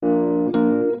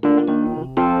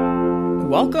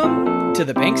Welcome to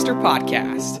the Bankster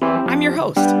Podcast. I'm your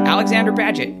host, Alexander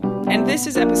Badgett, and this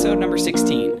is episode number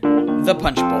 16, The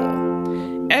Punch Bowl.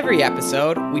 Every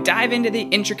episode, we dive into the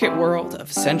intricate world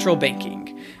of central banking.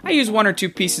 I use one or two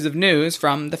pieces of news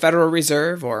from the Federal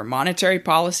Reserve or monetary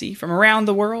policy from around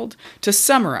the world to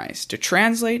summarize, to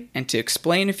translate, and to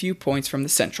explain a few points from the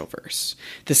Centralverse.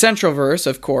 The Centralverse,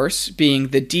 of course, being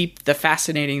the deep, the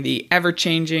fascinating, the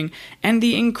ever-changing, and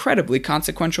the incredibly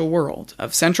consequential world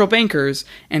of central bankers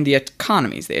and the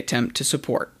economies they attempt to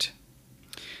support.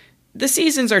 The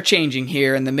seasons are changing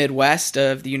here in the Midwest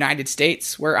of the United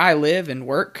States, where I live and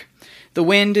work. The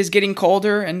wind is getting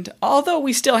colder, and although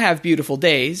we still have beautiful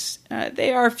days,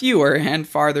 they are fewer and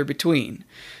farther between.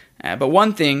 But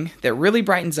one thing that really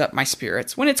brightens up my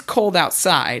spirits when it's cold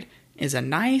outside is a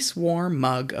nice warm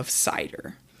mug of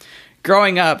cider.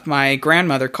 Growing up, my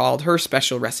grandmother called her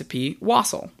special recipe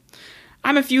wassail.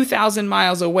 I'm a few thousand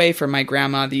miles away from my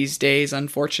grandma these days,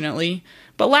 unfortunately,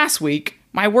 but last week,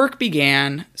 my work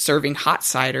began serving hot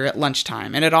cider at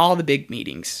lunchtime and at all the big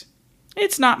meetings.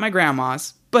 It's not my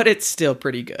grandma's, but it's still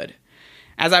pretty good.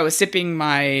 As I was sipping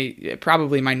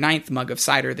probably my 9th mug of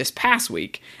cider this past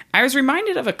week, I was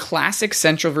reminded of a classic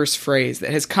Centralverse phrase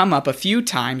that has come up a few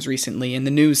times recently in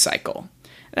the news cycle.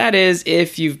 That is,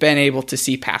 if you've been able to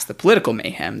see past the political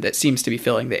mayhem that seems to be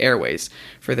filling the airways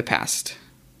for the past,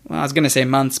 well, I was going to say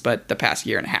months, but the past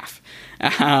year and a half.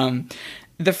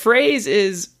 The phrase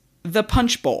is the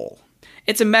punch bowl.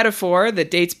 It's a metaphor that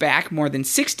dates back more than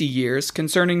 60 years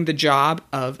concerning the job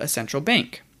of a central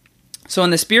bank. So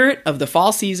in the spirit of the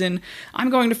fall season,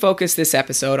 I'm going to focus this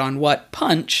episode on what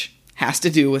punch has to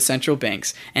do with central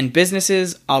banks and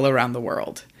businesses all around the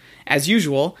world. As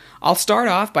usual, I'll start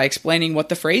off by explaining what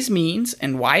the phrase means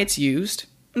and why it's used,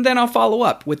 and then I'll follow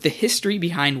up with the history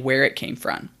behind where it came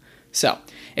from. So,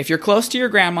 if you're close to your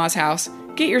grandma's house,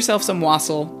 get yourself some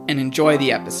wassail and enjoy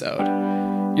the episode.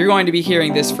 You're going to be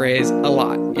hearing this phrase a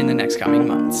lot in the next coming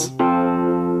months.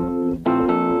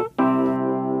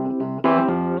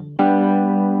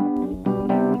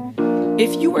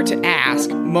 If you were to ask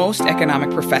most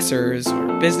economic professors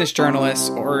or business journalists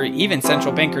or even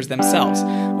central bankers themselves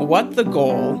what the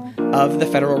goal of the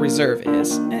Federal Reserve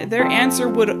is, their answer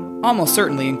would almost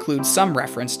certainly include some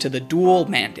reference to the dual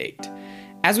mandate.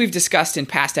 As we've discussed in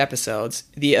past episodes,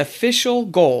 the official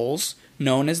goals,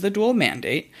 known as the dual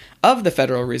mandate, of the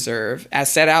Federal Reserve,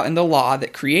 as set out in the law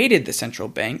that created the central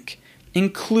bank,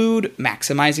 include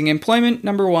maximizing employment,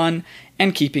 number one,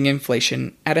 and keeping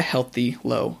inflation at a healthy,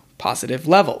 low, positive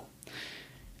level.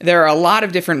 There are a lot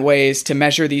of different ways to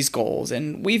measure these goals,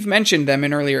 and we've mentioned them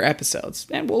in earlier episodes,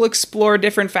 and we'll explore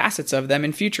different facets of them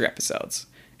in future episodes.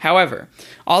 However,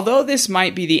 although this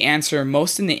might be the answer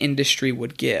most in the industry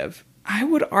would give, I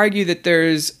would argue that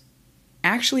there's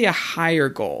actually a higher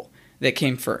goal that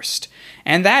came first,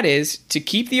 and that is to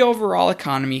keep the overall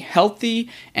economy healthy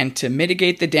and to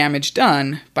mitigate the damage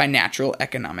done by natural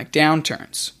economic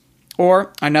downturns.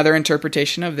 Or another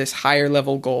interpretation of this higher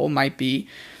level goal might be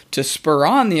to spur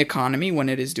on the economy when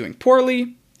it is doing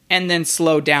poorly, and then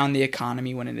slow down the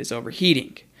economy when it is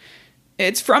overheating.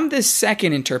 It's from this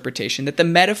second interpretation that the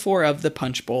metaphor of the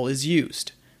punch bowl is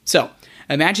used. So,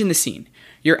 imagine the scene.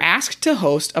 You're asked to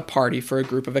host a party for a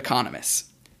group of economists.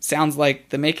 Sounds like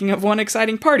the making of one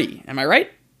exciting party, am I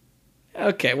right?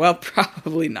 Okay, well,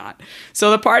 probably not. So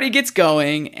the party gets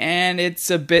going, and it's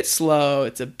a bit slow,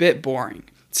 it's a bit boring.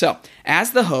 So,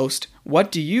 as the host,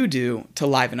 what do you do to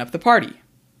liven up the party?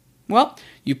 Well,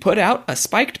 you put out a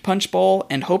spiked punch bowl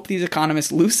and hope these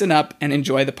economists loosen up and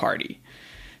enjoy the party.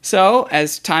 So,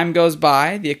 as time goes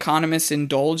by, the economists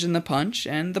indulge in the punch,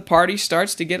 and the party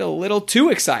starts to get a little too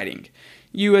exciting.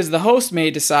 You, as the host, may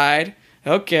decide,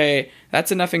 okay,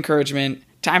 that's enough encouragement.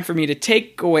 Time for me to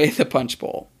take away the punch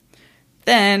bowl.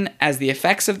 Then, as the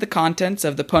effects of the contents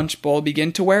of the punch bowl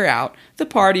begin to wear out, the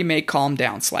party may calm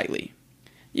down slightly.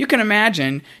 You can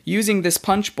imagine using this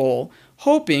punch bowl,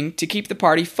 hoping to keep the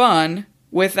party fun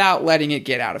without letting it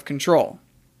get out of control.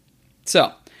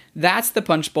 So, that's the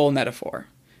punch bowl metaphor.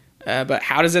 But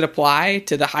how does it apply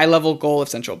to the high-level goal of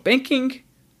central banking?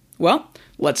 Well,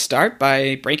 let's start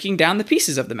by breaking down the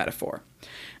pieces of the metaphor.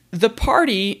 The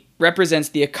party represents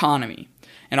the economy,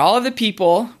 and all of the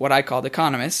people, what I called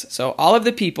economists, so all of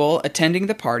the people attending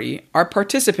the party are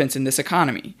participants in this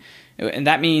economy. And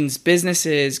that means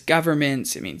businesses,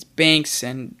 governments, it means banks,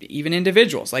 and even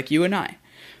individuals like you and I.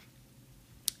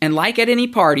 And like at any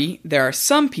party, there are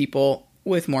some people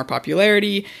with more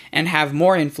popularity and have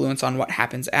more influence on what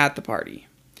happens at the party.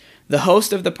 The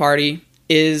host of the party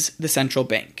is the central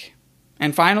bank.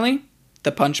 And finally,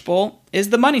 the punch bowl is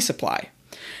the money supply.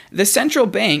 The central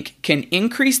bank can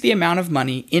increase the amount of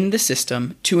money in the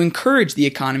system to encourage the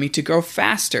economy to grow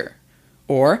faster,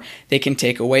 or they can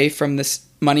take away from this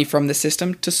money from the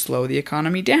system to slow the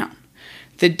economy down.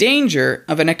 The danger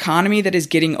of an economy that is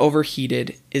getting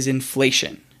overheated is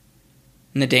inflation.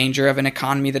 And the danger of an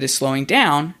economy that is slowing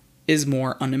down is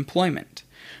more unemployment.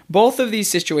 Both of these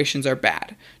situations are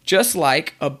bad. Just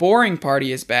like a boring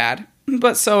party is bad,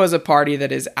 but so is a party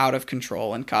that is out of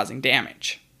control and causing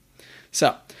damage.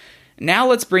 So, now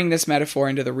let's bring this metaphor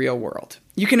into the real world.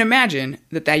 You can imagine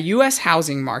that US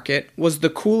housing market was the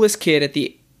coolest kid at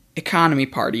the economy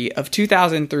party of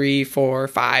 2003, 4,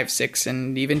 5, 6,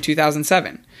 and even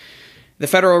 2007. The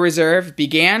Federal Reserve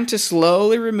began to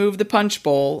slowly remove the punch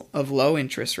bowl of low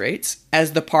interest rates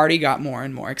as the party got more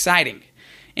and more exciting.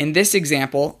 In this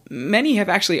example, many have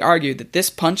actually argued that this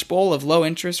punch bowl of low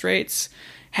interest rates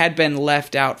had been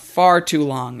left out far too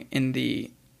long in the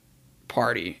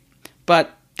party.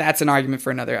 But that's an argument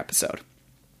for another episode.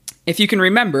 If you can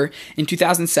remember, in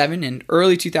 2007 and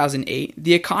early 2008,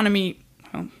 the economy,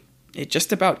 it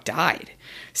just about died.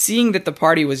 Seeing that the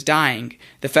party was dying,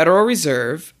 the Federal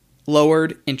Reserve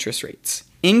lowered interest rates,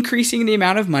 increasing the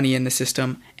amount of money in the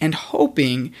system and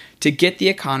hoping to get the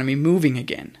economy moving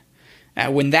again.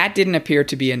 When that didn't appear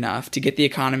to be enough to get the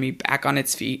economy back on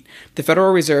its feet, the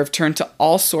Federal Reserve turned to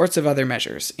all sorts of other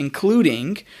measures,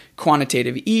 including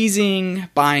quantitative easing,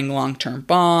 buying long-term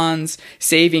bonds,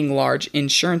 saving large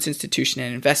insurance institutions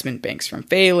and investment banks from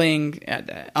failing,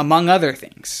 among other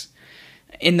things.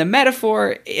 In the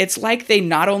metaphor, it's like they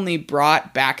not only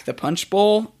brought back the punch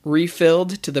bowl,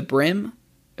 refilled to the brim,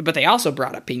 but they also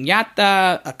brought a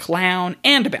piñata, a clown,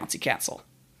 and a bouncy castle.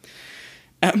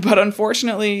 But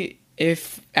unfortunately,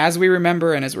 as we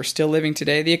remember and as we're still living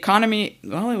today, the economy,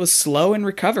 it was slow in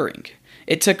recovering.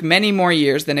 It took many more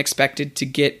years than expected to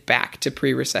get back to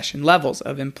pre-recession levels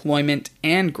of employment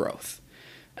and growth.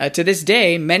 To this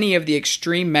day, many of the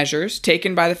extreme measures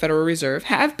taken by the Federal Reserve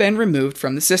have been removed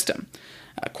from the system.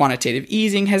 Quantitative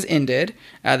easing has ended.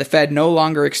 The Fed no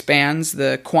longer expands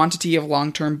the quantity of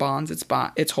long-term bonds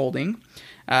it's holding.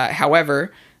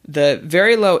 However, the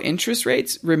very low interest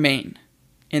rates remain.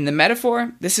 In the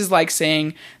metaphor, this is like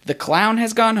saying the clown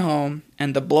has gone home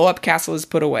and the blow-up castle is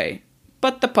put away,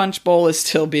 but the punch bowl is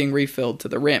still being refilled to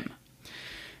the rim.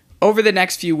 Over the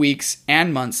next few weeks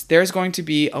and months, there's going to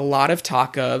be a lot of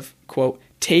talk of, quote,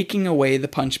 taking away the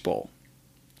punch bowl.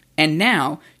 And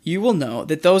now you will know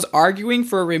that those arguing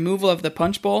for a removal of the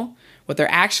punch bowl, what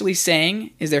they're actually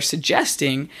saying is they're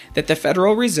suggesting that the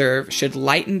Federal Reserve should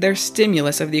lighten their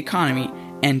stimulus of the economy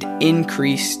and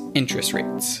increase interest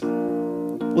rates.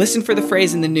 Listen for the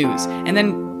phrase in the news, and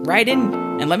then write in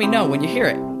and let me know when you hear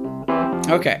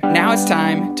it. Okay, now it's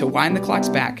time to wind the clocks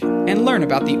back and learn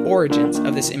about the origins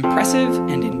of this impressive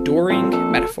and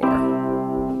enduring metaphor.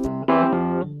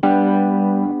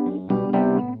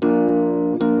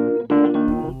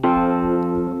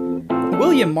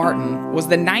 William Martin was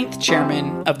the 9th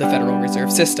chairman of the Federal Reserve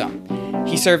System.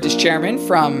 He served as chairman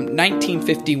from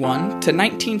 1951 to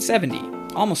 1970,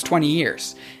 almost 20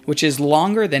 years, which is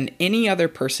longer than any other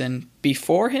person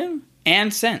before him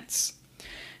and since.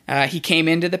 He came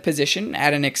into the position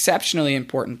at an exceptionally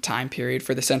important time period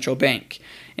for the central bank.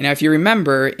 And now, if you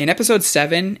remember, in episode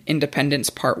 7, Independence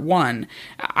Part 1,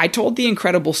 I told the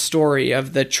incredible story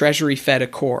of the Treasury-Fed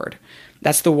Accord.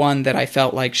 That's the one that I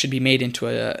felt like should be made into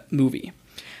a movie.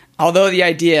 Although the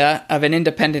idea of an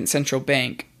independent central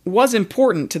bank was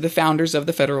important to the founders of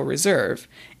the Federal Reserve,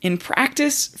 in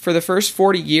practice, for the first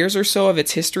 40 years or so of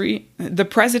its history, the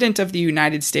President of the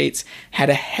United States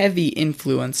had a heavy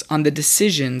influence on the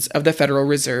decisions of the Federal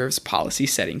Reserve's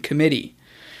policy-setting committee.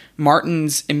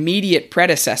 Martin's immediate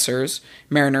predecessors,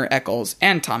 Mariner Eccles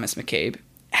and Thomas McCabe,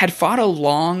 had fought a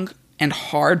long and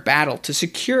hard battle to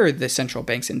secure the central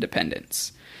bank's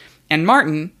independence. And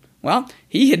Martin,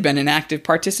 he had been an active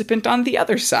participant on the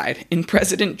other side in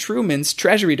President Truman's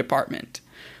Treasury Department.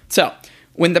 So,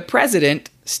 when the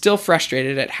president, still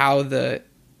frustrated at how that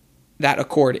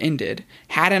accord ended,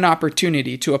 had an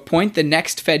opportunity to appoint the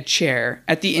next Fed chair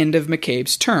at the end of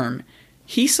McCabe's term,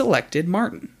 he selected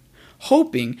Martin,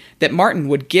 hoping that Martin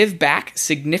would give back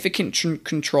significant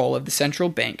control of the central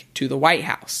bank to the White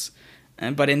House.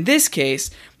 But in this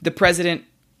case, the president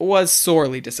was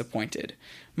sorely disappointed.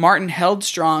 Martin held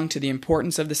strong to the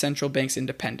importance of the central bank's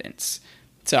independence.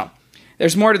 So,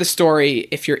 there's more to the story.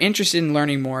 If you're interested in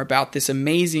learning more about this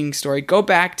amazing story, go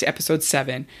back to episode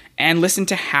 7 and listen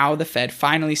to how the Fed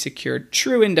finally secured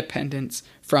true independence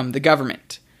from the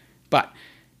government. But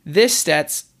this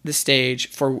sets the stage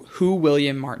for who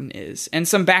William Martin is and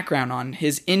some background on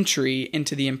his entry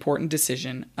into the important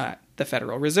decision at the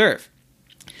Federal Reserve.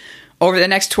 Over the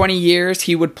next 20 years,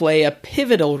 he would play a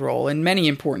pivotal role in many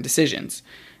important decisions.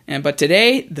 But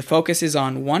today, the focus is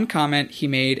on one comment he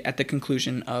made at the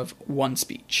conclusion of one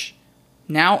speech.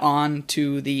 Now on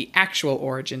to the actual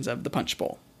origins of the Punch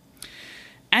Bowl.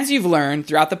 As you've learned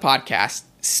throughout the podcast,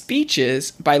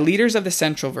 speeches by leaders of the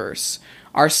Centralverse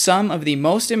are some of the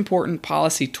most important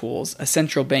policy tools a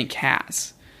central bank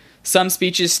has. Some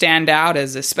speeches stand out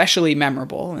as especially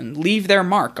memorable and leave their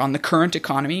mark on the current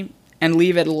economy and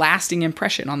leave a lasting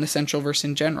impression on the Centralverse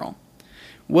in general.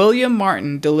 William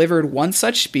Martin delivered one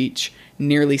such speech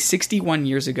nearly 61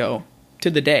 years ago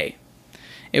to the day.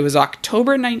 It was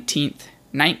October 19th,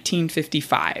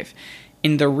 1955,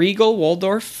 in the Regal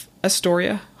Waldorf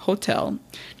Astoria Hotel.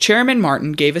 Chairman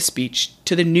Martin gave a speech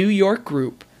to the New York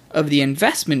group of the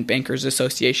Investment Bankers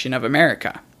Association of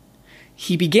America.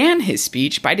 He began his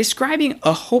speech by describing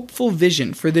a hopeful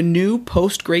vision for the new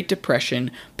post-Great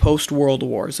Depression, post-World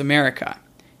Wars America.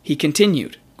 He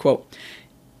continued, quote,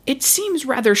 "It seems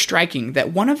rather striking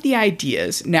that one of the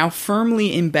ideas now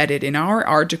firmly embedded in our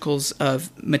articles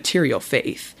of material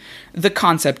faith, the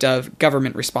concept of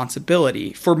government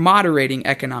responsibility for moderating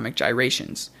economic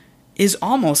gyrations, is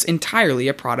almost entirely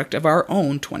a product of our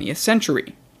own 20th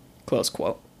century." Close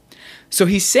quote. So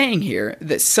he's saying here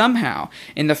that somehow,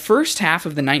 in the first half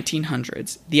of the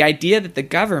 1900s, the idea that the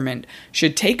government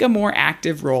should take a more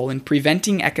active role in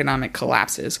preventing economic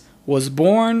collapses was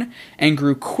born and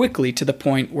grew quickly to the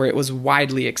point where it was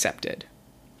widely accepted.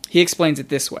 He explains it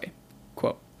this way,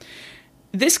 quote,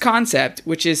 "This concept,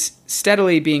 which is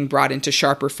steadily being brought into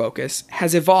sharper focus,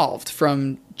 has evolved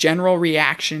from general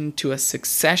reaction to a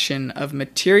succession of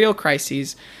material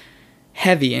crises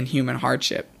heavy in human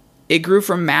hardship. It grew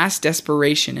from mass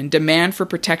desperation and demand for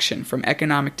protection from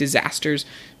economic disasters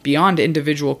beyond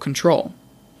individual control."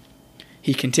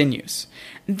 He continues,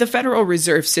 "The Federal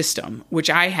Reserve System, which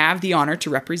I have the honor to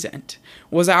represent,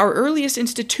 was our earliest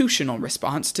institutional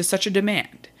response to such a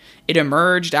demand. It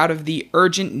emerged out of the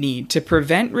urgent need to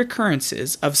prevent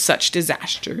recurrences of such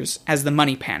disasters as the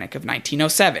money panic of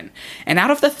 1907, and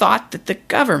out of the thought that the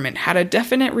government had a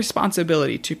definite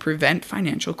responsibility to prevent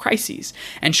financial crises,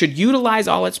 and should utilize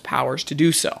all its powers to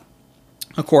do so.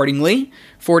 Accordingly,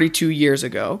 42 years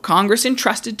ago, Congress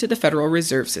entrusted to the Federal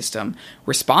Reserve System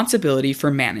responsibility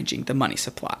for managing the money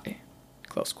supply."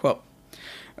 Close quote.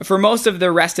 For most of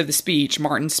the rest of the speech,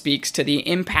 Martin speaks to the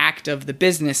impact of the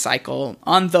business cycle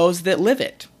on those that live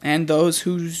it and those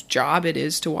whose job it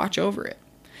is to watch over it.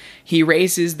 He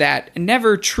raises that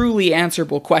never truly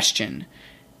answerable question: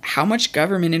 how much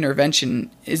government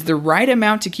intervention is the right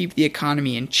amount to keep the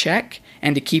economy in check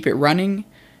and to keep it running,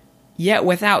 yet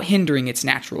without hindering its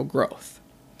natural growth?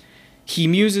 He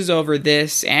muses over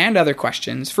this and other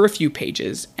questions for a few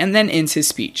pages and then ends his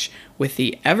speech with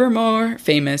the ever more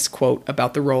famous quote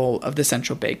about the role of the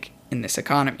central bank in this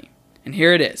economy. And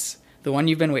here it is, the one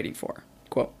you've been waiting for.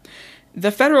 Quote,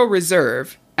 "The Federal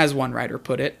Reserve, as one writer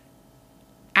put it,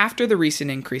 after the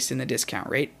recent increase in the discount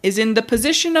rate, is in the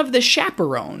position of the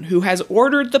chaperone who has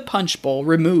ordered the punch bowl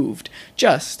removed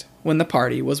just when the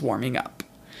party was warming up."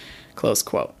 Close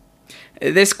quote.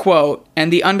 This quote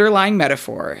and the underlying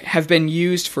metaphor have been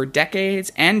used for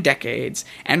decades and decades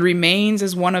and remains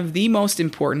as one of the most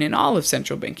important in all of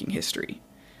central banking history.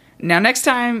 Now, next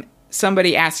time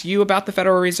somebody asks you about the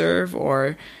Federal Reserve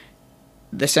or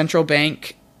the central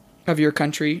bank of your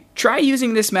country, try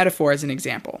using this metaphor as an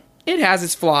example. It has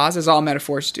its flaws, as all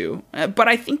metaphors do, but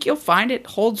I think you'll find it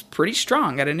holds pretty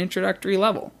strong at an introductory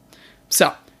level.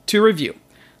 So, to review,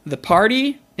 the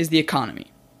party is the economy.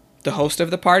 The host of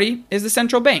the party is the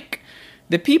central bank.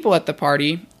 The people at the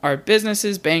party are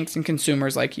businesses, banks, and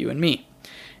consumers like you and me.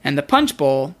 And the punch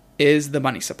bowl is the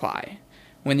money supply.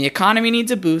 When the economy needs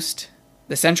a boost,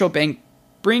 the central bank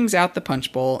brings out the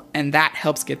punch bowl, and that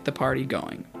helps get the party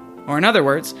going. Or in other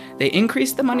words, they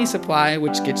increase the money supply,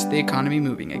 which gets the economy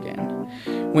moving again.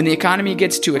 When the economy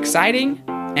gets too exciting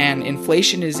and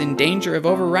inflation is in danger of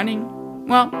overrunning,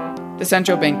 well, the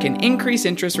central bank can increase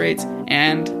interest rates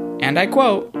and I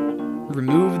quote,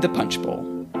 "remove the punch bowl."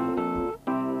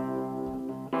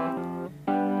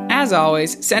 As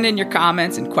always, send in your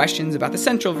comments and questions about the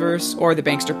Centralverse or the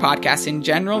Bankster Podcast in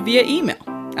general via email,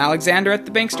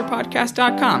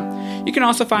 alexander@thebanksterpodcast.com. You can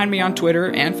also find me on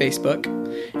Twitter and Facebook.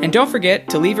 And don't forget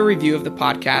to leave a review of the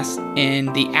podcast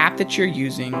in the app that you're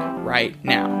using right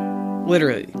now.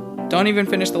 Literally, don't even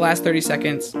finish the last 30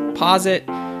 seconds, pause it,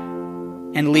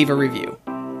 and leave a review.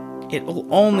 It will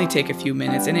only take a few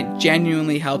minutes, and it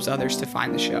genuinely helps others to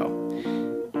find the show.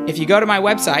 If you go to my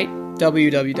website,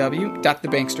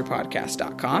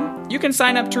 www.thebanksterpodcast.com, you can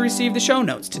sign up to receive the show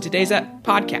notes to today's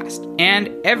podcast and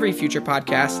every future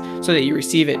podcast so that you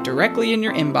receive it directly in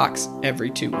your inbox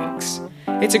every 2 weeks.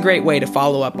 It's a great way to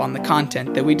follow up on the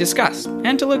content that we discuss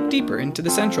and to look deeper into the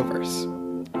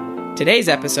Centralverse. Today's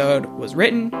episode was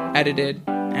written, edited,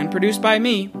 and produced by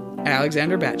me,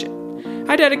 Alexander Badgett.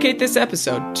 I dedicate this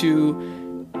episode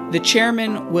to the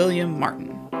chairman, William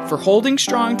Martin, for holding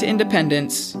strong to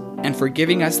independence and for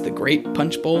giving us the great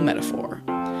punch bowl metaphor.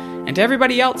 And to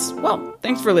everybody else, well,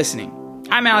 thanks for listening.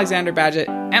 I'm Alexander Badgett,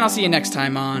 and I'll see you next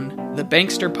time on the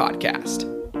Bankster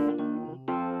Podcast.